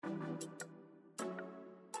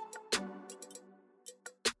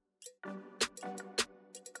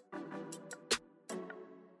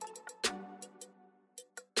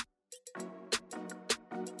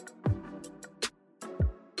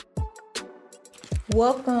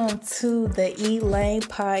Welcome to the E-Lane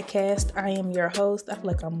podcast. I am your host. I feel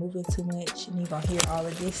like I'm moving too much and you're going to hear all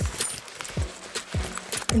of this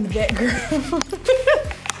in the background.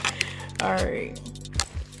 All right.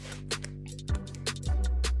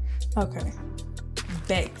 Okay.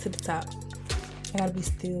 Back to the top. I got to be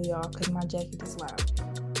still, y'all, because my jacket is loud.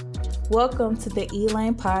 Welcome to the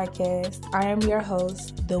E-Lane podcast. I am your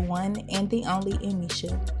host, the one and the only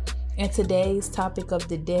Amisha. And today's topic of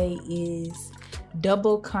the day is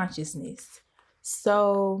double consciousness.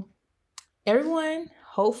 So everyone,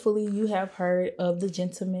 hopefully you have heard of the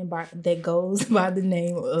gentleman that goes by the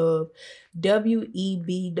name of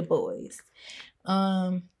W.E.B. Du Bois.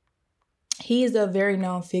 He is a very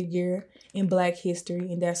known figure in Black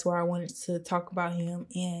history, and that's why I wanted to talk about him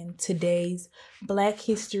in today's Black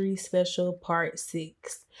History Special Part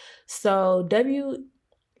 6. So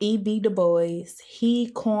W.E.B. Du Bois, he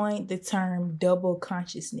coined the term double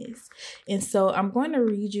consciousness. And so I'm going to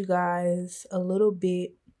read you guys a little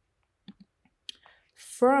bit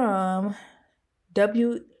from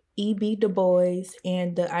W.E.B. Du Bois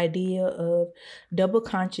and the idea of double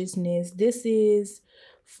consciousness. This is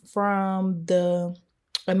from the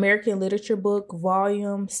American Literature Book,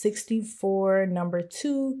 Volume 64, Number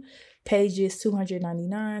 2, pages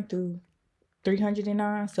 299 through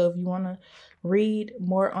 309. So if you want to read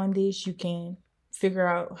more on this, you can figure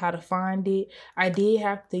out how to find it. I did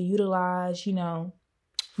have to utilize,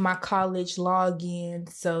 my college login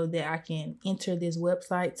so that I can enter this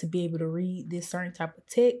website to be able to read this certain type of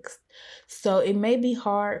text. So it may be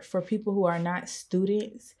hard for people who are not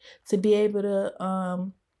students to be able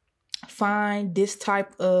to find this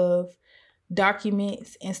type of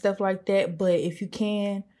documents and stuff like that. But if you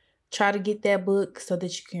can, try to get that book so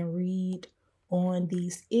that you can read on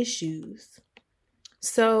these issues.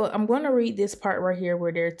 So I'm going to read this part right here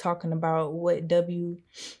where they're talking about what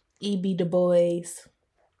W.E.B. Du Bois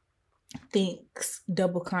thinks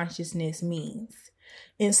double consciousness means.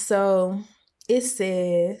 And so it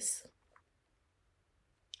says,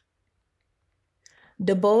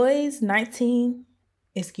 Du Bois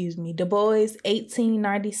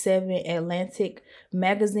 1897 Atlantic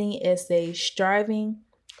magazine essay Striving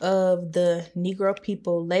of the Negro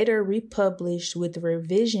People, later republished with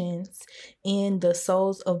revisions in The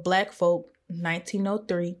Souls of Black Folk,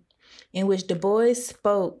 1903, in which Du Bois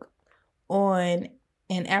spoke on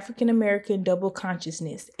an African-American double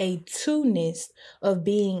consciousness, a two-ness of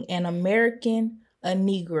being an American, a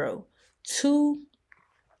Negro, two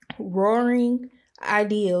roaring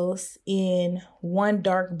ideals in one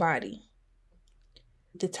dark body.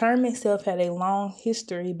 The term itself had a long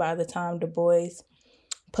history by the time Du Bois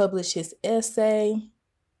published his essay.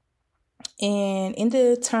 And in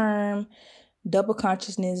the term double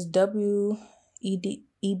consciousness,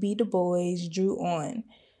 W.E.B. Du Bois drew on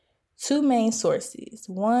two main sources.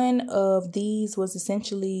 One of these was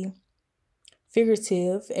essentially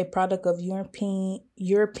figurative, a product of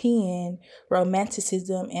European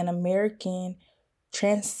Romanticism and American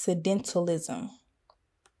Transcendentalism.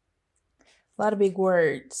 A lot of big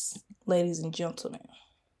words, ladies and gentlemen.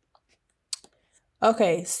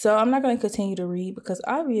 Okay, so I'm not going to continue to read because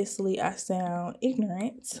obviously I sound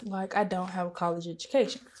ignorant, like I don't have a college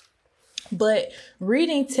education. But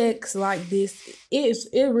reading texts like this,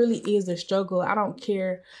 it really is a struggle. I don't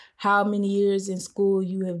care how many years in school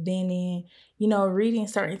you have been in. Reading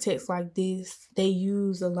certain texts like this, they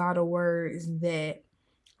use a lot of words that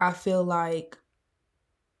I feel like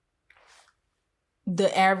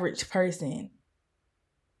the average person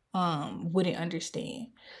wouldn't understand.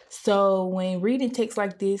 So when reading text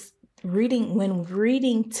like this,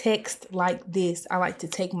 reading text like this, I like to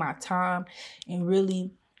take my time and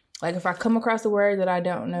really, like, if I come across a word that I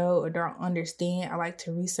don't know or don't understand, I like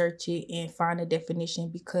to research it and find a definition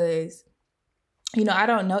because, I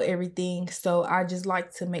don't know everything. So I just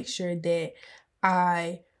like to make sure that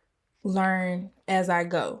I learn as I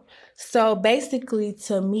go. So basically,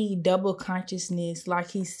 to me, double consciousness,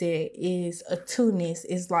 like he said, is a two-ness.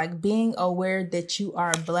 It's like being aware that you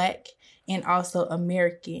are Black and also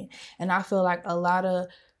American. And I feel like a lot of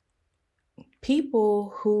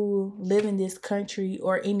people who live in this country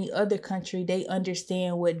or any other country, they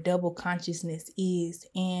understand what double consciousness is.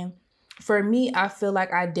 And for me, I feel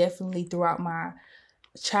like I definitely, throughout my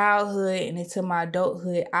childhood and into my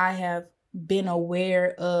adulthood, I have been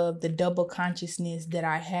aware of the double consciousness that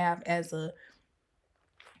I have as a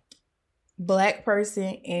Black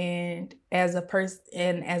person and as a person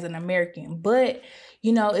and as an American. But,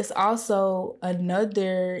 it's also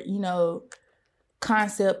another,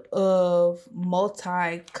 concept of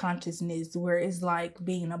multi-consciousness where it's like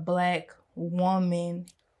being a Black woman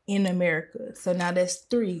in America. So now that's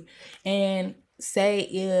 3. And say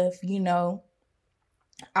if,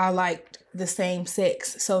 I liked the same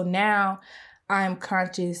sex. So now I'm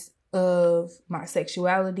conscious of my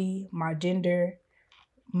sexuality, my gender,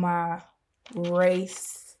 my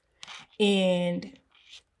race, and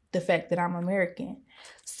the fact that I'm American.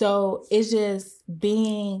 So it's just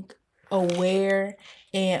being aware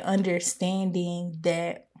and understanding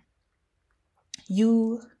that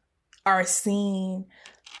you are seen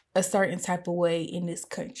a certain type of way in this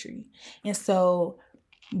country. And so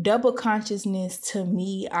double consciousness, to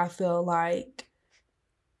me, I feel like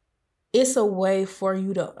it's a way for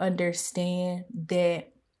you to understand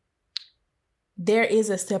that there is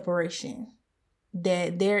a separation,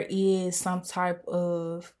 that there is some type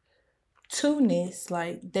of two-ness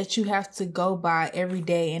like that you have to go by every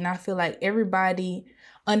day. And I feel like everybody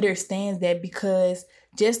understands that, because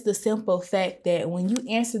just the simple fact that when you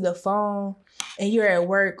answer the phone and you're at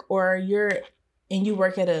work, or you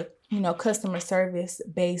work at a customer service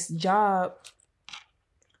based job,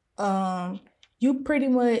 you pretty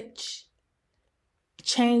much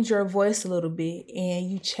change your voice a little bit, and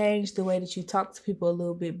you change the way that you talk to people a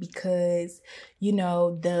little bit, because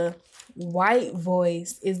the white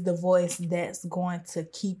voice is the voice that's going to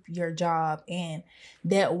keep your job, and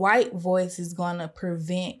that white voice is going to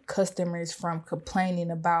prevent customers from complaining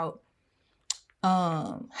about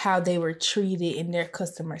how they were treated in their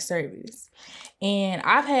customer service. And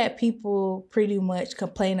I've had people pretty much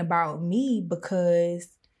complain about me because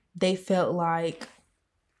they felt like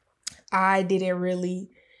I didn't really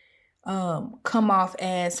come off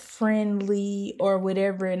as friendly or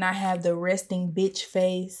whatever, and I have the resting bitch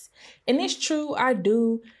face. And it's true, I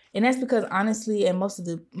do. And that's because honestly, at most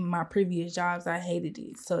of my previous jobs, I hated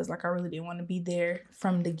it. So it's like I really didn't want to be there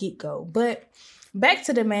from the get-go. But back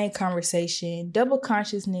to the main conversation, double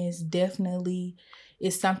consciousness definitely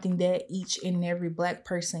is something that each and every Black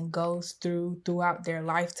person goes throughout their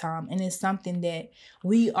lifetime. And it's something that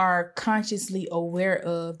we are consciously aware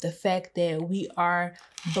of, the fact that we are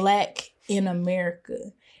Black in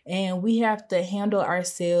America. And we have to handle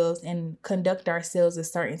ourselves and conduct ourselves a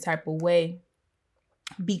certain type of way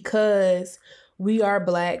because we are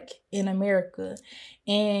Black in America.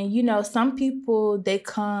 And, some people, they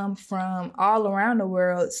come from all around the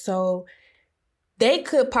world. So they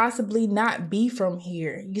could possibly not be from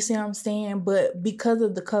here. You see what I'm saying? But because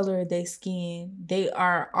of the color of their skin, they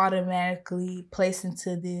are automatically placed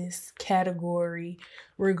into this category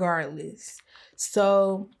regardless.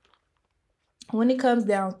 So when it comes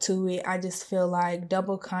down to it, I just feel like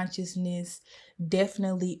double consciousness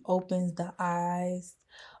definitely opens the eyes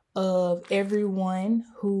of everyone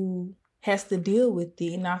who has to deal with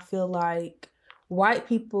it. And I feel like white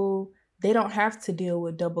people, they don't have to deal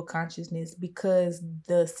with double consciousness because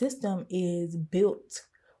the system is built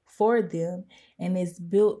for them and it's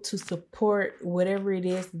built to support whatever it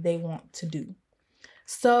is they want to do.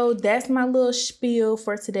 So that's my little spiel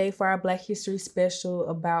for today for our Black History special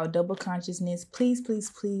about double consciousness. Please,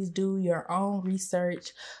 please, please do your own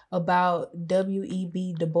research about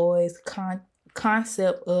W.E.B. Du Bois'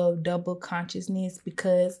 concept of double consciousness,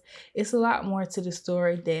 because it's a lot more to the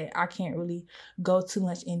story that I can't really go too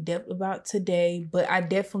much in depth about today, but I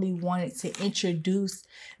definitely wanted to introduce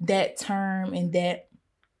that term and that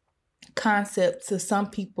concept to some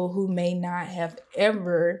people who may not have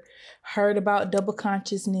ever heard about double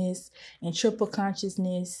consciousness and triple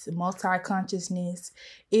consciousness, multi-consciousness.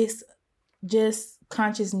 It's just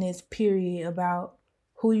consciousness, period, about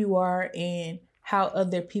who you are and how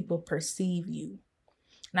other people perceive you.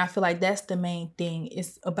 And I feel like that's the main thing.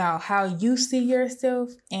 It's about how you see yourself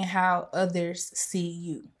and how others see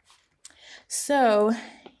you. So,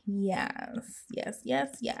 yes.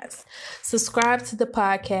 Subscribe to the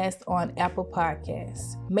podcast on Apple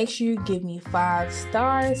Podcasts. Make sure you give me 5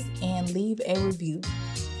 stars and leave a review.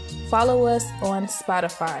 Follow us on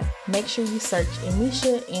Spotify. Make sure you search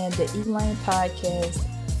Amisha and the Elaine Podcast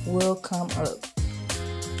will come up.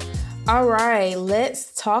 All right,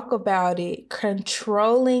 let's talk about it.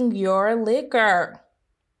 Controlling your liquor.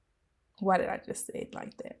 Why did I just say it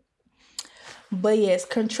like that? But yes,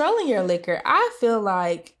 controlling your liquor. I feel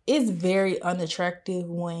like it's very unattractive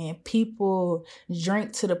when people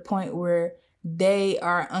drink to the point where they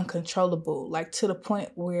are uncontrollable, like to the point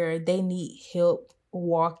where they need help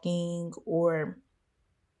walking or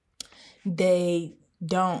they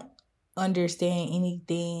don't understand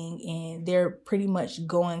anything and they're pretty much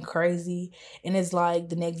going crazy, and it's like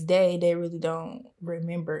the next day they really don't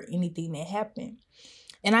remember anything that happened.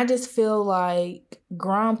 And I just feel like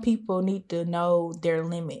grown people need to know their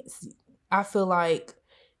limits. I feel like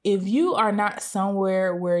if you are not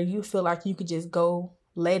somewhere where you feel like you could just go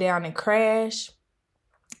lay down and crash,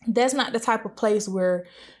 that's not the type of place where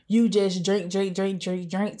you just drink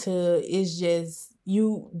to it's just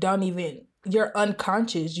you don't even you're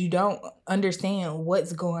unconscious. You don't understand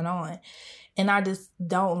what's going on. And I just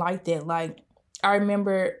don't like that. Like I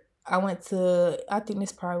remember I went to I think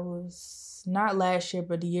this probably was not last year,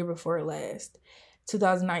 but the year before last,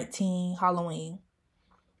 2019 Halloween.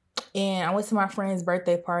 And I went to my friend's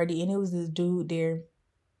birthday party and it was this dude there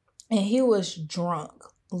and he was drunk.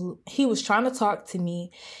 He was trying to talk to me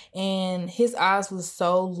and his eyes was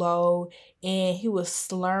so low and he was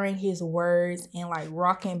slurring his words and like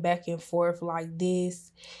rocking back and forth like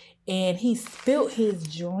this, and he spilled his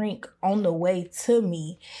drink on the way to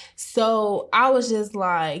me. So I was just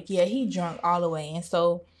like, yeah, he drunk all the way. And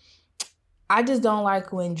so I just don't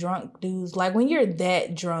like when drunk dudes, like when you're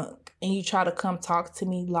that drunk and you try to come talk to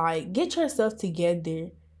me, like get yourself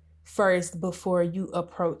together first before you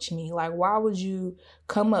approach me. Like, why would you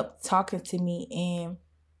come up talking to me and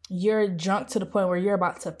you're drunk to the point where you're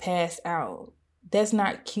about to pass out? That's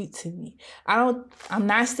not cute to me. I'm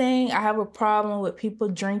not saying I have a problem with people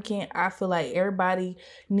drinking. I feel like everybody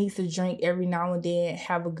needs to drink every now and then,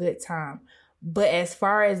 have a good time. But as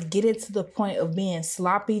far as getting to the point of being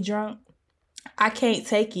sloppy drunk, I can't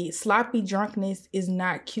take it. Sloppy drunkenness is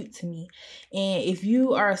not cute to me. And if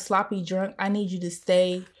you are a sloppy drunk, I need you to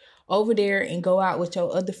stay over there and go out with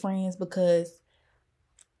your other friends, because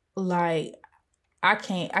like I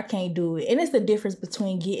can't do it. And it's the difference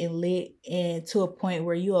between getting lit and to a point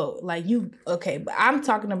where okay, but I'm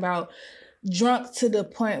talking about drunk to the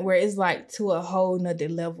point where it's like to a whole nother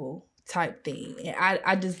level type thing. And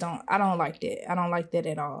I don't like that. I don't like that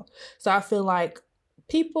at all. So I feel like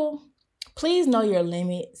people, please know your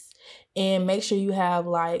limits and make sure you have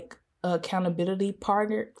like accountability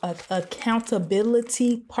partner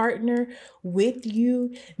with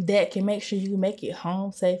you that can make sure you make it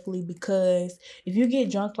home safely, because if you get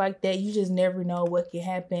drunk like that, you just never know what can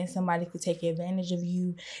happen. Somebody could take advantage of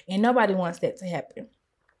you and nobody wants that to happen.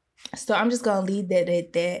 So I'm just gonna leave that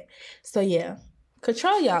at that. So yeah,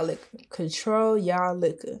 control y'all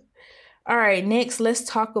liquor. All right, next let's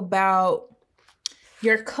talk about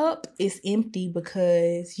your cup is empty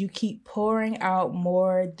because you keep pouring out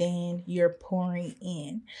more than you're pouring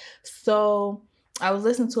in. So I was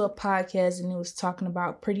listening to a podcast and it was talking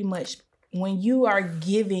about pretty much when you are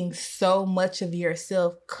giving so much of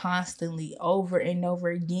yourself constantly over and over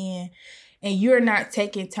again, and you're not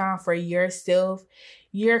taking time for yourself,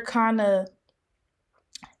 you're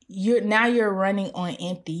running on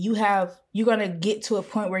empty. You're going to get to a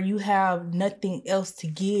point where you have nothing else to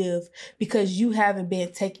give because you haven't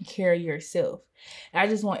been taking care of yourself. And I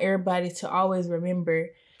just want everybody to always remember,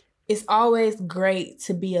 it's always great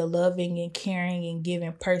to be a loving and caring and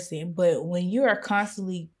giving person. But when you are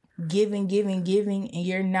constantly giving, and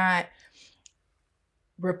you're not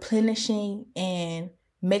replenishing and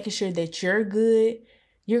making sure that you're good,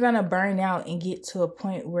 you're going to burn out and get to a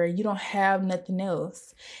point where you don't have nothing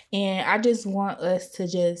else. And I just want us to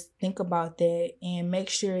just think about that and make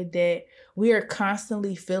sure that we are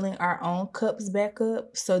constantly filling our own cups back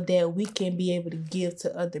up so that we can be able to give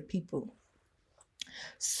to other people.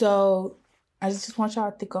 So I just want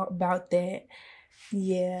y'all to think about that.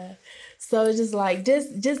 Yeah. So it's just like,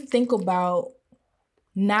 just think about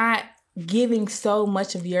not giving so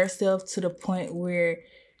much of yourself to the point where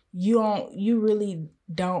you really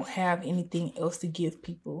don't have anything else to give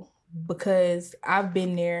people. Because I've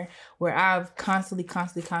been there where I've constantly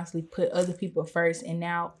put other people first, and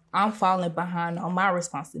now I'm falling behind on my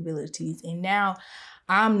responsibilities, and now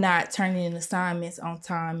I'm not turning in assignments on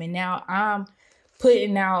time, and now I'm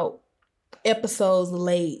putting out episodes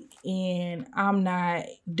late, and I'm not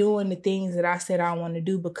doing the things that I said I want to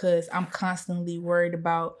do because I'm constantly worried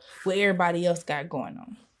about what everybody else got going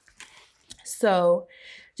on. So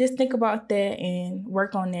just think about that and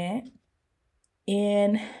work on that.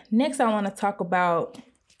 And next I want to talk about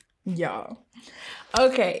y'all.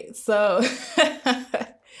 Okay, so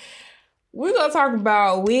we're going to talk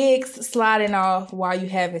about wigs sliding off while you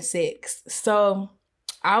having sex. So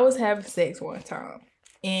I was having sex one time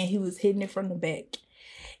and he was hitting it from the back.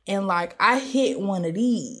 And like I hit one of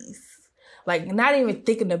these, like not even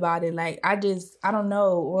thinking about it. Like I don't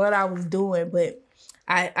know what I was doing, but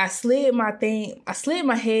I slid my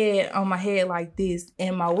head on my head like this,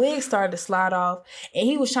 and my wig started to slide off, and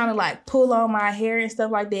he was trying to like pull on my hair and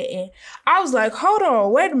stuff like that. And I was like, hold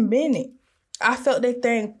on, wait a minute. I felt that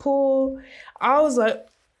thing pull. I was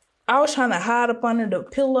trying to hide up under the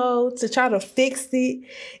pillow to try to fix it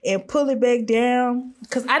and pull it back down,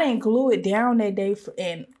 because I didn't glue it down that day,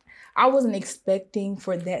 and I wasn't expecting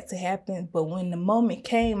for that to happen. But when the moment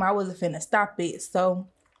came, I wasn't finna stop it. So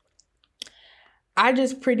I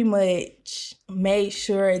just pretty much made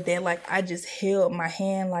sure that like I just held my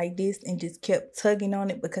hand like this and just kept tugging on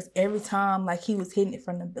it, because every time like he was hitting it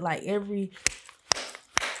from the like every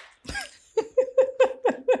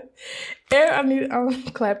I'm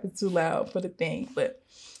clapping too loud for the thing, but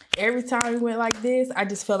every time he went like this, I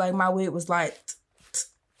just felt like my wig was like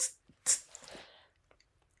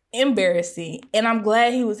embarrassing. And I'm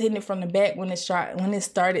glad he was hitting it from the back when it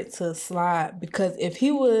started to slide, because if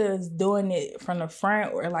he was doing it from the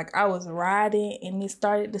front, or like I was riding and it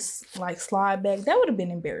started to like slide back, that would have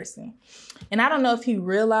been embarrassing. And I don't know if he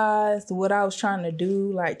realized what I was trying to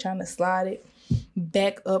do, like trying to slide it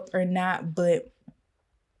back up or not, but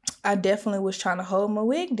I definitely was trying to hold my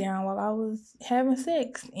wig down while I was having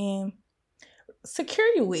sex. And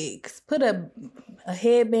secure your wigs. Put a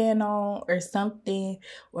headband on or something,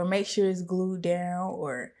 or make sure it's glued down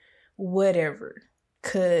or whatever,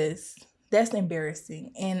 because that's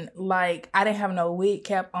embarrassing. And like I didn't have no wig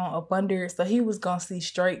cap on up under it, so he was gonna see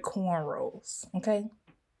straight cornrows. Okay,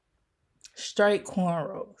 straight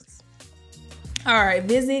cornrows. All right,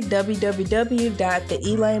 visit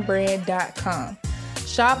www.theelanebrand.com.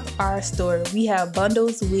 Shop our store. We have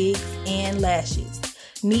bundles, wigs, and lashes.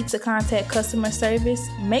 Need to contact customer service?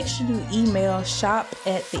 Make sure you email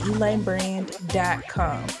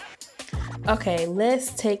shop@theelanebrand.com. Okay,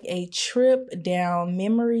 let's take a trip down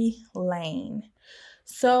memory lane.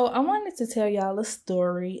 So I wanted to tell y'all a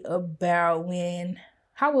story about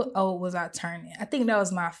how old was I turning? I think that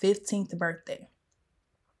was my 15th birthday.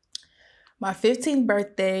 My 15th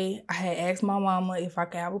birthday, I had asked my mama if I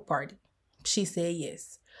could have a party. She said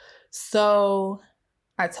yes. So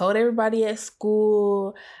I told everybody at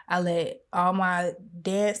school. I let all my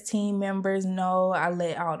dance team members know. I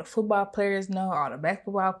let all the football players know, all the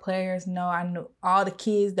basketball players know. I knew all the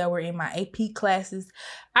kids that were in my AP classes.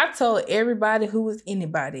 I told everybody who was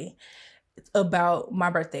anybody about my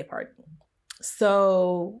birthday party.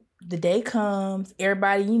 So the day comes,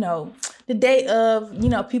 everybody, the day of,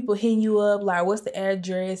 people hitting you up, like, what's the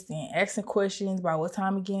address, and asking questions about what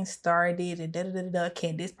time it getting started, and da-da-da-da,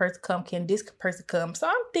 can this person come, can this person come? So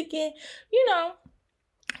I'm thinking,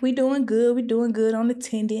 we doing good on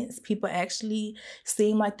attendance. People actually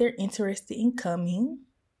seem like they're interested in coming.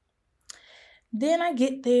 Then I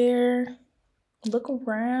get there, look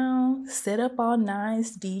around, set up all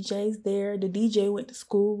nice, DJ's there. The DJ went to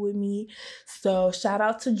school with me, so shout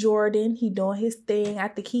out to Jordan. He doing his thing. I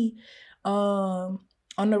think he on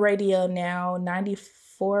the radio now,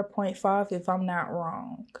 94.5 if I'm not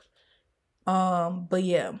wrong. But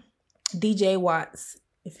yeah, DJ Watts,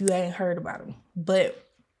 if you ain't heard about him. But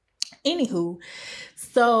anywho,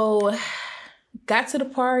 so got to the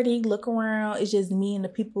party, look around. It's just me and the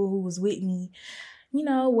people who was with me.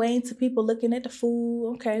 Waiting to people looking at the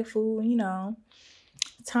food. Okay, food,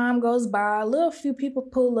 Time goes by. A little few people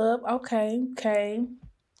pull up. Okay.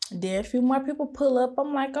 Then a few more people pull up.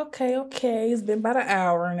 I'm like, okay. It's been about an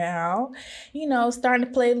hour now. Starting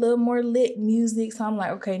to play a little more lit music. So I'm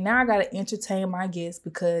like, okay, now I got to entertain my guests,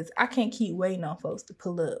 because I can't keep waiting on folks to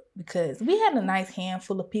pull up, because we had a nice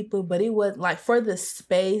handful of people, but it was like for the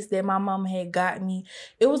space that my mama had got me,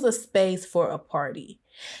 it was a space for a party.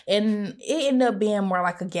 And it ended up being more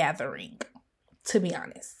like a gathering, to be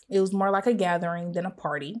honest. It was more like a gathering than a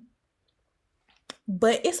party.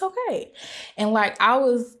 But it's okay. And like I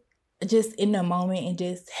was just in the moment and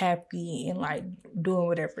just happy and like doing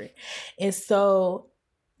whatever. And so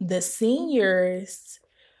the seniors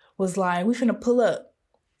was like, we finna pull up.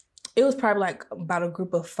 It was probably like about a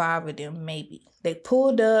group of 5 of them, maybe. They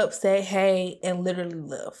pulled up, said hey, and literally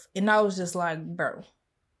left. And I was just like, bro,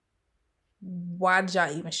 why did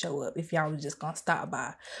y'all even show up if y'all was just gonna stop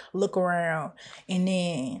by, look around, and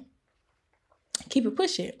then keep it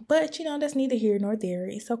pushing? But that's neither here nor there.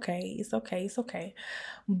 It's okay.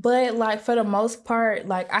 But like for the most part,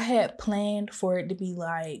 like I had planned for it to be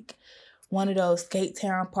like one of those skate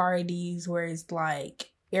town parties where it's like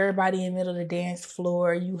everybody in the middle of the dance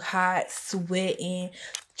floor, you hot, sweating,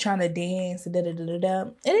 trying to dance, It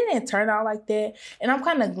didn't turn out like that. And I'm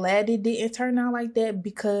kind of glad it didn't turn out like that,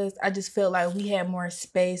 because I just felt like we had more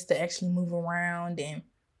space to actually move around. And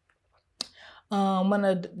one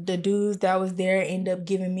of the dudes that was there ended up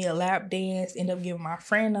giving me a lap dance, ended up giving my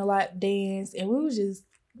friend a lap dance. And we was just,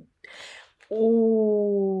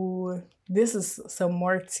 this is some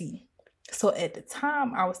more tea. So at the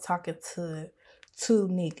time, I was talking to 2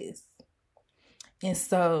 niggas. And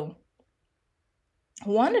so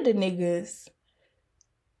one of the niggas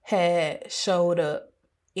had showed up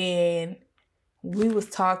and we was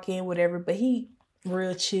talking, whatever, but he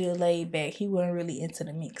real chill, laid back. He wasn't really into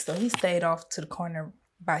the mix. So he stayed off to the corner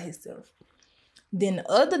by himself. Then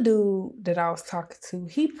the other dude that I was talking to,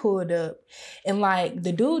 he pulled up, and like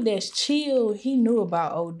the dude that's chill, he knew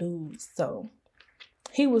about old dudes, so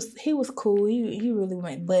he was cool. He really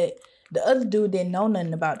went, but the other dude didn't know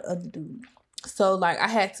nothing about the other dude. So like I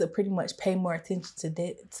had to pretty much pay more attention to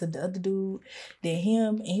the other dude than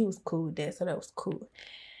him, and he was cool with that, so that was cool.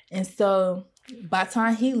 And so by the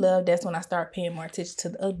time he left, that's when I started paying more attention to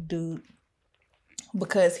the other dude,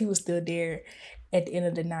 because he was still there at the end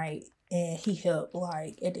of the night, and he helped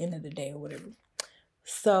like at the end of the day or whatever.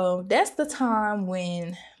 So that's the time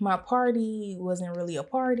when my party wasn't really a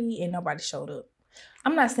party and nobody showed up.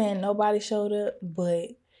 I'm not saying nobody showed up, but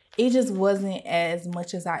it just wasn't as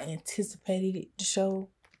much as I anticipated it to show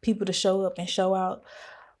people to show up and show out.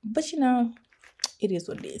 But you know, it is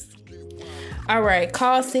what it is. All right,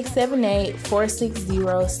 call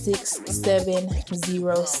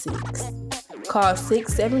 678-460-6706. Call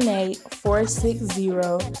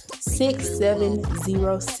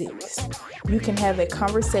 678-460-6706. You can have a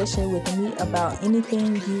conversation with me about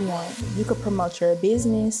anything you want. You can promote your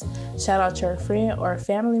business, shout out your friend or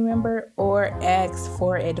family member, or ask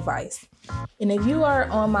for advice. And if you are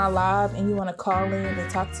on my live and you want to call in and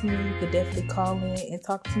talk to me, you could definitely call in and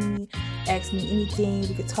talk to me. Ask me anything.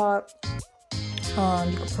 We could talk. You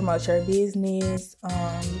can promote your business. You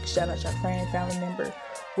can shout out your friend, family member,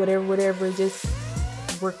 whatever. Just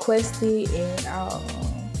request it and I'll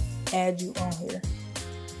add you on here.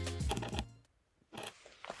 I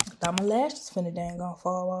thought my lash was finna dang gonna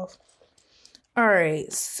fall off. All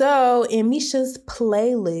right, so in Misha's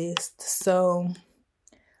playlist, so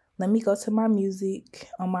let me go to my music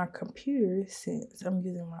on my computer since I'm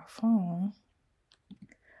using my phone.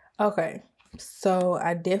 Okay, so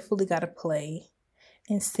I definitely gotta play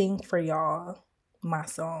and sing for y'all my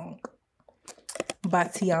song by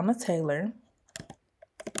Teyana Taylor.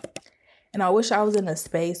 And I wish I was in a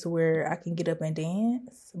space where I can get up and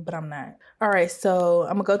dance, but I'm not. All right, so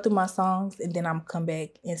I'm gonna go through my songs and then I'm gonna come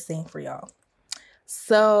back and sing for y'all.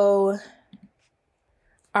 So,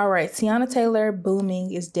 all right, Teyana Taylor,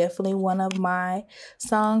 Booming is definitely one of my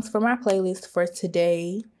songs for my playlist for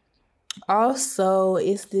today. Also,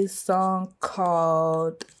 it's this song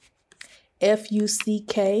called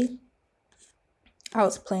F-U-C-K. I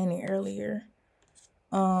was playing it earlier.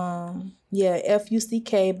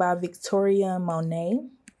 F-U-C-K by Victoria Monet.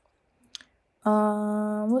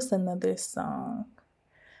 What's another song?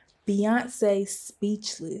 Beyonce,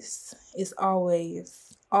 Speechless is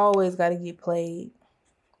always gotta get played.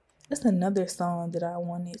 That's another song that I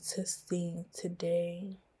wanted to sing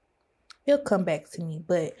today. It'll come back to me,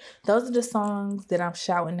 but those are the songs that I'm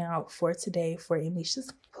shouting out for today for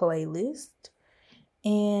Anisha's playlist.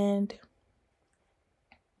 And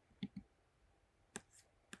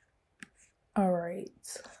all right,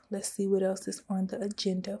 let's see what else is on the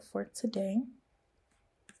agenda for today.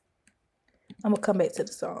 I'm gonna come back to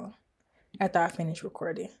the song after I finish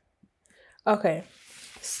recording. Okay,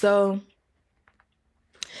 so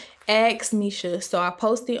Ask Misha. So I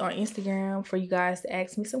posted on Instagram for you guys to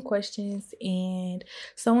ask me some questions, and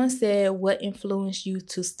someone said, what influenced you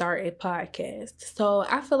to start a podcast? So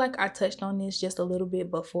I feel like I touched on this just a little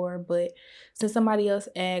bit before, but since somebody else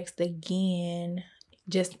asked again,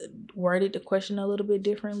 just worded the question a little bit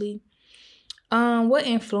differently. What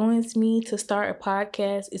influenced me to start a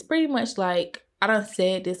podcast is pretty much like, I done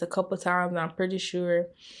said this a couple times, I'm pretty sure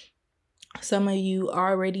some of you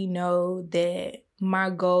already know that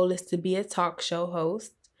my goal is to be a talk show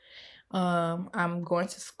host. I'm going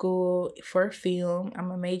to school for film.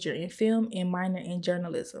 I'm a major in film and minor in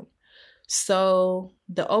journalism. So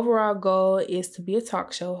the overall goal is to be a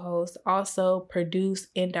talk show host, also produce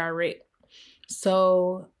and direct.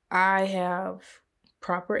 So I have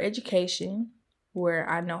proper education where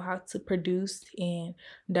I know how to produce and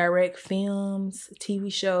direct films,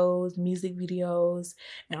 TV shows, music videos,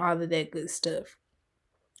 and all of that good stuff.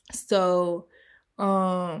 So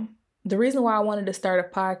the reason why I wanted to start a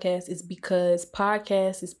podcast is because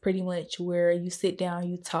podcast is pretty much where you sit down,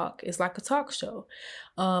 you talk. It's like a talk show.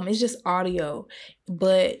 It's just audio,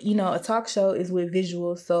 but you know, a talk show is with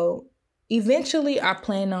visuals. So eventually I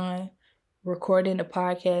plan on recording the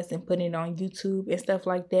podcast and putting it on YouTube and stuff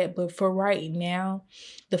like that. But for right now,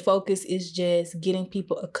 the focus is just getting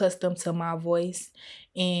people accustomed to my voice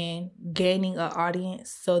and gaining an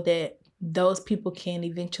audience so that those people can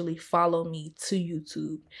eventually follow me to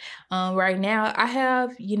YouTube. Right now, I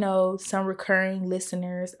have, some recurring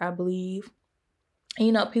listeners, I believe.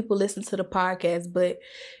 People listen to the podcast, but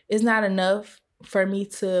it's not enough for me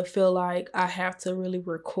to feel like I have to really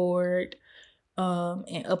record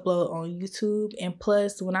and upload on YouTube. And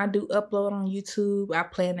plus, when I do upload on YouTube, I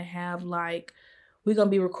plan to have like we're going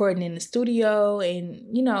to be recording in the studio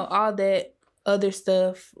and, you know, all that other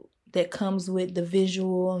stuff that comes with the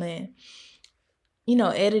visual and, you know,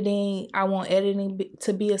 editing. I want editing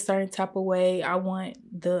to be a certain type of way. I want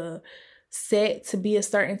the set to be a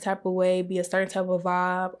certain type of way, be a certain type of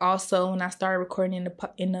vibe. Also, when I started recording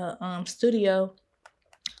in the studio,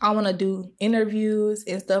 I want to do interviews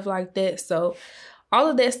and stuff like that. So all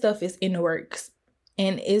of that stuff is in the works.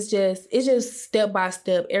 And it's just step by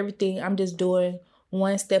step. Everything I'm just doing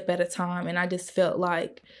one step at a time. And I just felt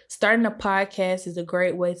like starting a podcast is a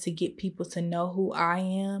great way to get people to know who I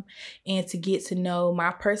am and to get to know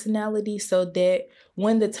my personality, so that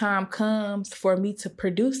when the time comes for me to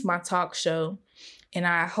produce my talk show and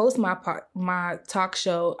I host my talk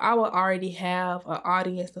show, I will already have an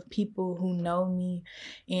audience of people who know me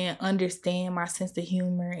and understand my sense of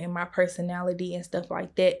humor and my personality and stuff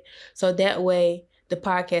like that. So that way the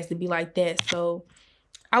podcast would be like that. So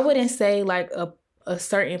I wouldn't say like a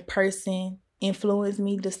certain person influenced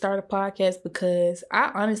me to start a podcast, because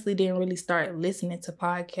I honestly didn't really start listening to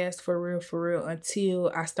podcasts for real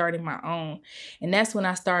until I started my own. And that's when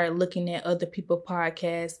I started looking at other people's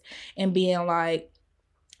podcasts and being like,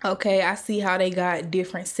 okay, I see how they got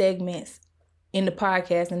different segments in the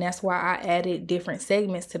podcast, and that's why I added different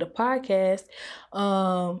segments to the podcast.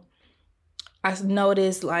 I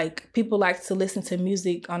noticed like people like to listen to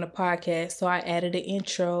music on the podcast, so I added an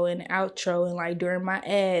intro and outro, and like during my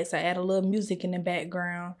ads, I add a little music in the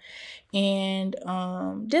background, and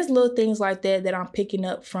just little things like that I'm picking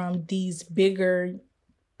up from these bigger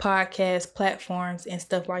podcast platforms and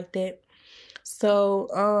stuff like that.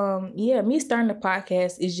 So, yeah, me starting a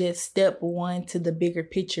podcast is just step one to the bigger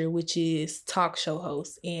picture, which is talk show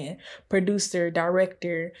host and producer,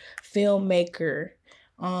 director, filmmaker.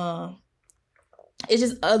 It's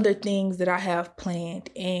just other things that I have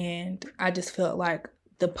planned, and I just felt like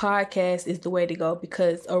the podcast is the way to go,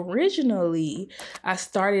 because originally I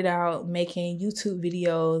started out making YouTube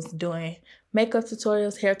videos, doing makeup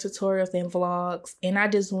tutorials, hair tutorials, and vlogs, and I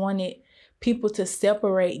just wanted people to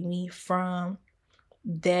separate me from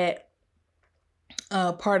that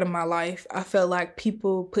part of my life. I felt like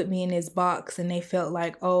people put me in this box and they felt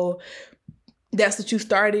like, oh, that's what you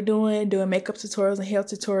started doing makeup tutorials and hair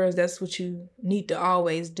tutorials. That's what you need to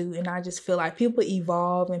always do. And I just feel like people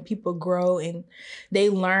evolve and people grow and they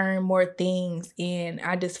learn more things. And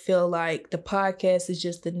I just feel like the podcast is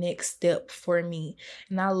just the next step for me.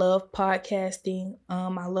 And I love podcasting.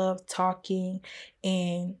 I love talking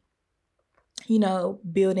and, you know,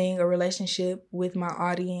 building a relationship with my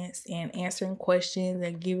audience and answering questions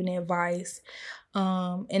and giving advice.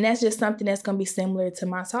 And that's just something that's going to be similar to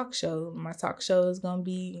my talk show. My talk show is going to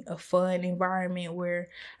be a fun environment where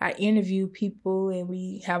I interview people and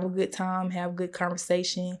we have a good time, have good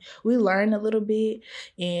conversation. We learn a little bit,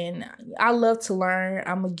 and I love to learn.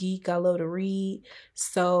 I'm a geek. I love to read.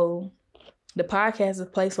 So the podcast is a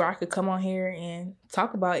place where I could come on here and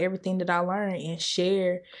talk about everything that I learned and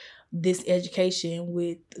share this education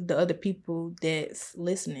with the other people that's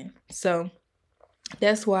listening. So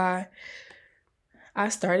that's why I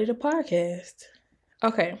started a podcast.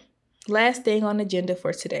 Okay, last thing on the agenda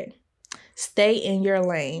for today. Stay in your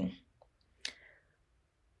lane.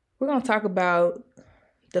 We're going to talk about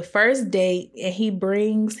the first date, and he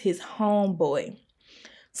brings his homeboy.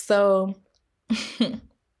 So,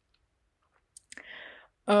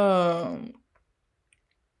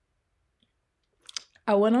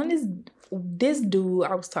 I went on this dude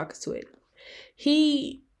I was talking to it.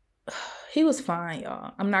 He was fine,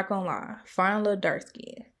 y'all. I'm not gonna lie. Fine little dark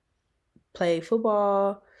skin. Played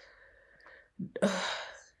football.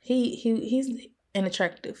 He's an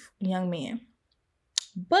attractive young man.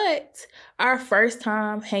 But our first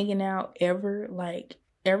time hanging out ever, like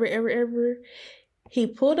ever, he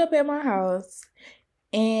pulled up at my house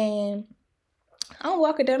and I'm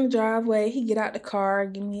walking down the driveway. He get out the car,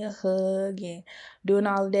 give me a hug and doing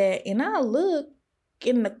all of that. And I look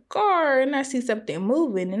in the car and I see something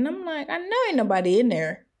moving. And I'm like, I know ain't nobody in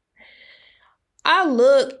there. I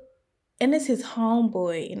look and it's his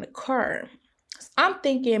homeboy in the car. So I'm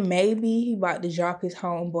thinking maybe he about to drop his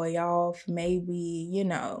homeboy off. Maybe, you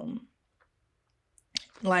know,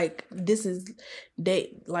 like this is,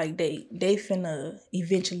 they finna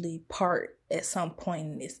eventually part at some point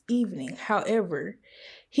in this evening. However,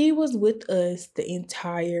 he was with us the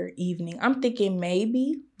entire evening. I'm thinking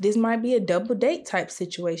maybe this might be a double date type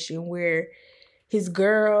situation where his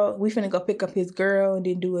girl, we finna go pick up his girl and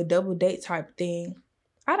then do a double date type thing.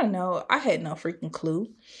 I don't know. I had no freaking clue.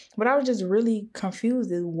 But I was just really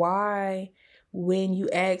confused as why when you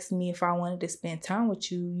asked me if I wanted to spend time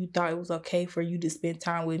with you, you thought it was okay for you to spend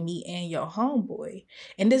time with me and your homeboy.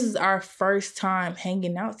 And this is our first time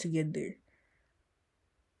hanging out together.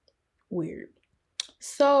 Weird.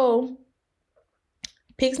 So,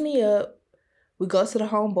 picks me up. We go to the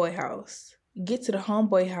homeboy house. Get to the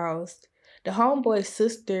homeboy house. The homeboy's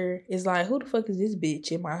sister is like, who the fuck is this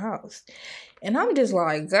bitch in my house? And I'm just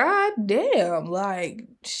like, God damn. Like,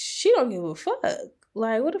 she don't give a fuck.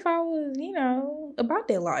 Like, what if I was, about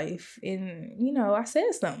that life and, I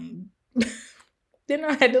said something? Then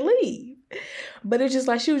I had to leave. But it's just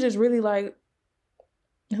like, she was just really like,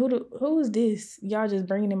 who is this? Y'all just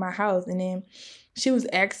bringing in my house. And then she was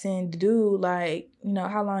asking the dude, like,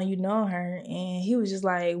 how long you know her? And he was just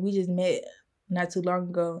like, we just met not too long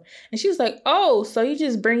ago. And she was like, oh, so you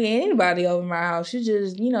just bringing anybody over my house? You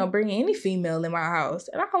just, bringing any female in my house?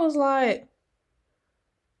 And I was like,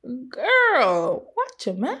 girl, watch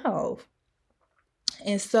your mouth.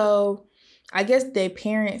 And so I guess their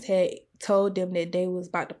parents had told them that they was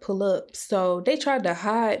about to pull up. So they tried to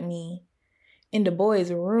hide me in the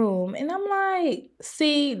boys' room. And I'm like,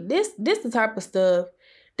 see, this the type of stuff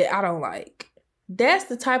that I don't like. That's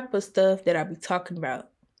the type of stuff that I be talking about.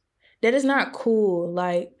 That is not cool.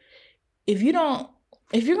 Like, if you're going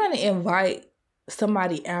to invite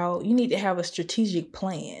somebody out, you need to have a strategic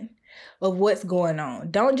plan of what's going on.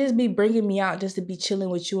 Don't just be bringing me out just to be chilling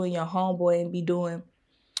with you and your homeboy and be doing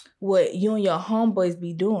what you and your homeboys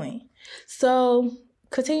be doing. So,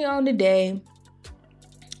 continue on the day.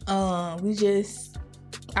 I was just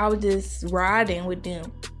riding with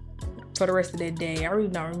them for the rest of that day. I really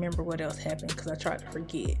don't remember what else happened because I tried to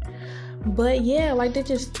forget. But yeah, like, that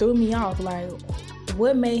just threw me off. Like,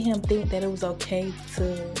 what made him think that it was okay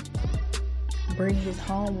to bring his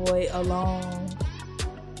homeboy along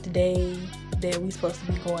the day that we supposed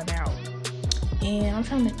to be going out? And I'm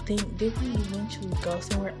trying to think, did we eventually go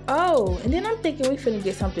somewhere? Oh, and then I'm thinking we finna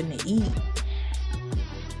get something to eat.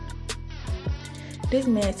 This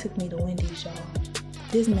man took me to Wendy's, y'all.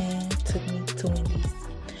 This man took me to Wendy's.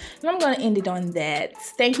 And I'm going to end it on that.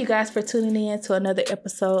 Thank you guys for tuning in to another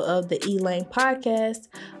episode of the Elaine Podcast.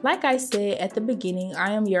 Like I said at the beginning,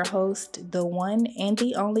 I am your host, the one and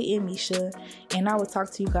the only Amisha. And I will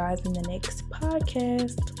talk to you guys in the next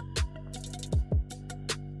podcast.